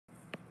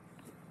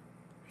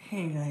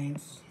Hey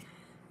guys,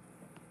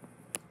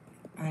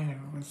 I know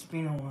it's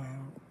been a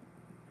while,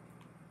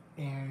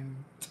 and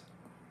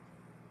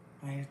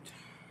I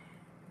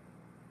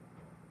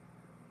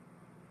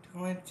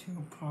want to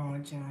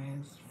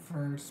apologize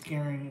for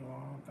scaring you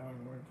all about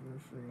what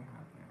was really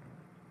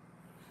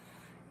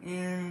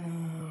happening.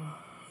 And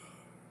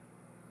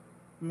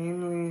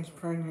mainly is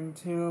pregnant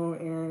too,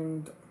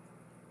 and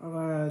a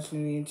lot of us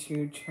need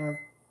to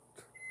check.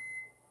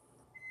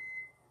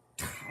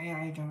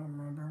 I don't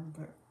remember,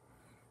 but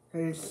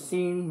there's a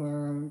scene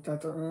where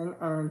that they're in an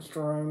iron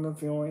store in the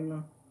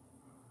viewing.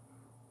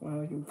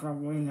 Well, you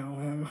probably know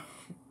him.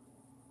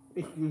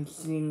 If you've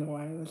seen the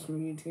wireless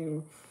movie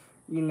too,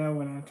 you know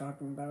what I'm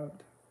talking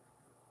about.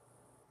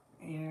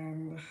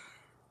 And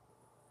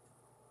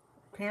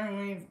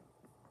apparently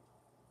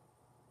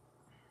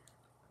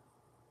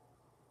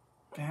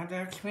that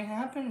actually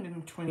happened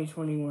in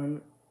 2021.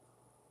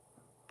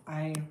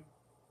 I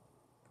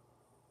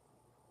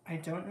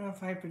don't know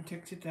if I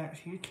predicted that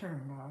future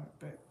or not,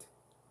 but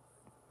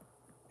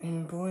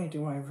and boy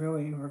do I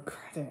really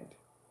regret it.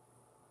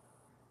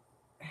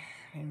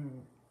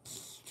 And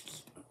it's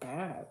just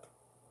bad.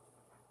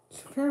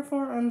 So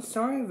therefore I'm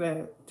sorry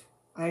that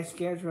I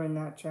scared you in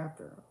that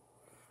chapter.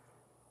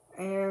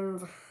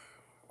 And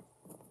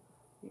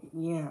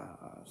yeah,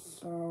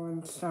 so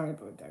I'm sorry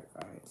about that,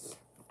 guys.